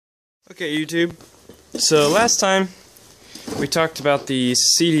Okay, YouTube. So last time we talked about the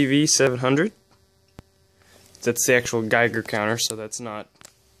CDV 700. That's the actual Geiger counter, so that's not.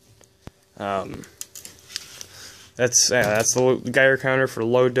 That's the Geiger counter for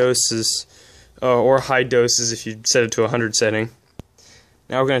low doses or high doses if you set it to 100 setting.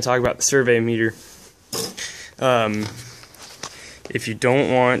 Now we're going to talk about the survey meter. If you don't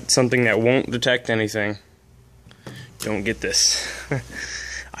want something that won't detect anything, don't get this.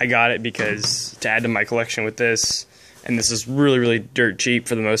 I got it because to add to my collection with this, and this is really dirt cheap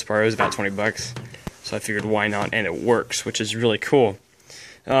for the most part. It was about 20 bucks, so I figured why not, and it works, which is really cool.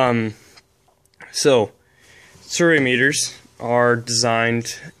 So survey meters are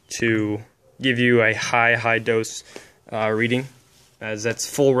designed to give you a high dose reading, as that's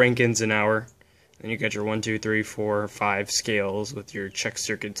full Rankins an hour. Then you got your 1, 2, 3, 4, 5 scales with your check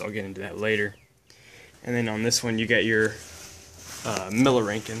circuits. I'll get into that later. And then on this one you get your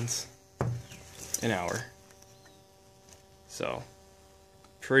millirankins an hour. So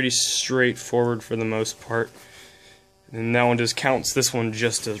pretty straightforward for the most part. And that one just counts this one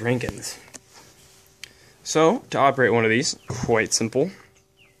just as Rankins. So to operate one of these, quite simple.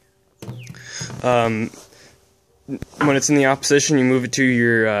 When it's in the opposition, you move it to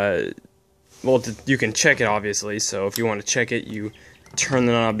your you can check it obviously, so if you want to check it, you turn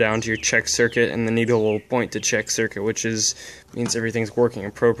the knob down to your check circuit, and the needle will point to check circuit, which means everything's working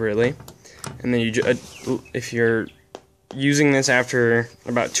appropriately. And then if you're using this after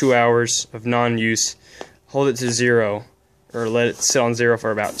about 2 hours of non-use, hold it to 0, or let it sit on 0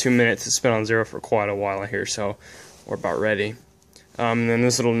 for about 2 minutes. It's been on 0 for quite a while here, so we're about ready. And then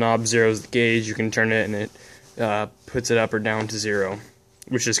this little knob zeroes the gauge. You can turn it, and it puts it up or down to 0,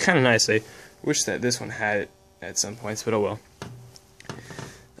 which is kind of nice. I wish that this one had it at some points, but oh well.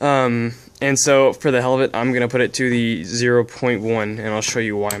 And so for the hell of it, I'm going to put it to the 0.1, and I'll show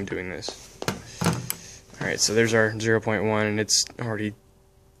you why I'm doing this. Alright, so there's our 0.1, and it's already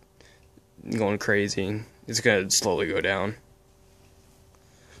going crazy. It's going to slowly go down.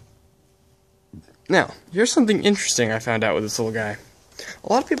 Now, here's something interesting I found out with this little guy.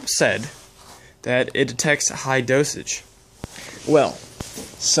 A lot of people said that it detects high dosage. Well,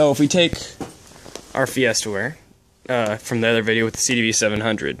 so if we take our Fiestaware from the other video with the CDV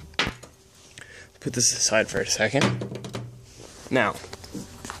 700, put this aside for a second. Now,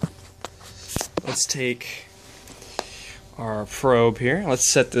 let's take our probe here. Let's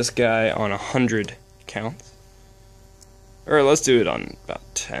set this guy on 100 counts. Or let's do it on about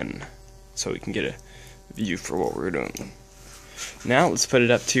 10, so we can get a view for what we're doing. Now let's put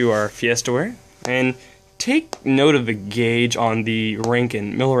it up to our Fiestaware, and take note of the gauge on the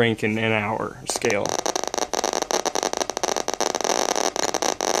millirankin an hour scale.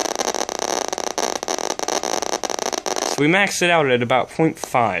 So we maxed it out at about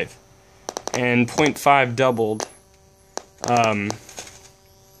 0.5, and 0.5 doubled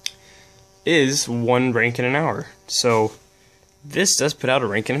is 1 Rankin an hour. So this does put out a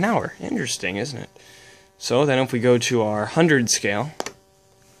Rankin an hour. Interesting, isn't it? So then if we go to our 100 scale,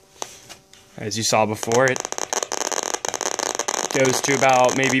 as you saw before, it goes to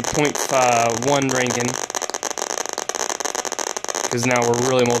about maybe 0.1 Rankin, because now we're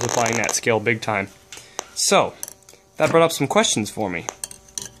really multiplying that scale big time. So that brought up some questions for me.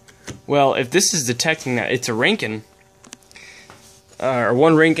 Well, if this is detecting that it's a Rankin, or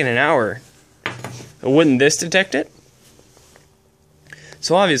 1 Rankin an hour, wouldn't this detect it?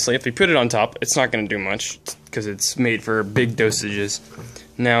 So obviously, if we put it on top, it's not going to do much, because it's made for big dosages.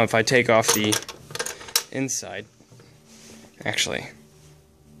 Now, if I take off the inside, actually,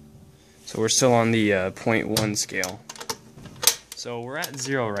 so we're still on the 0.1 scale. So we're at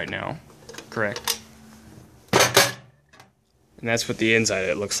 0 right now, correct? And that's what the inside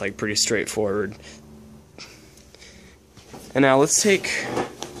it looks like, pretty straightforward. And now let's take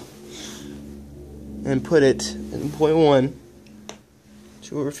and put it in 0.1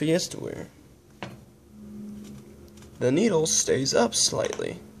 to our Fiestaware. The needle stays up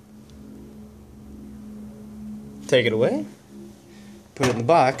slightly. Take it away, put it in the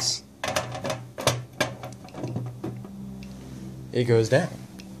box, it goes down.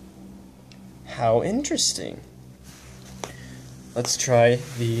 How interesting. Let's try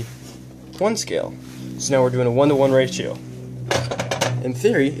the 1 scale. So now we're doing a 1-to-1 ratio. In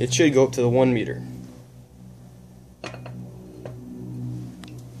theory, it should go up to the 1 meter.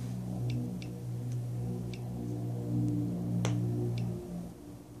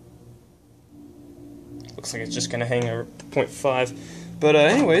 Looks like it's just gonna hang at 0.5. But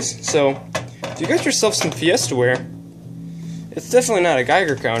anyways, so if you got yourself some Fiestaware, it's definitely not a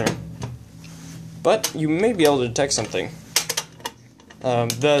Geiger counter, but you may be able to detect something.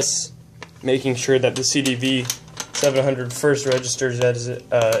 Thus, making sure that the CDV 700 first registers as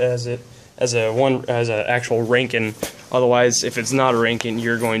a actual Rankin. Otherwise, if it's not a Rankin,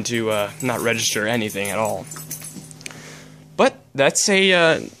 you're going to not register anything at all. But that's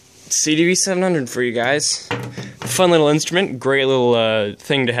a CDV 700 for you guys. Fun little instrument, great little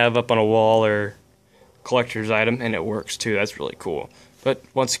thing to have up on a wall or collector's item, and it works too. That's really cool. But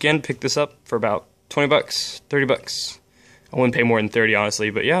once again, pick this up for about 20 bucks, 30 bucks. I wouldn't pay more than 30, honestly,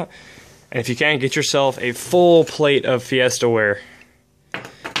 but yeah. And if you can, get yourself a full plate of Fiestaware,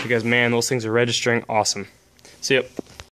 because man, those things are registering awesome. See ya.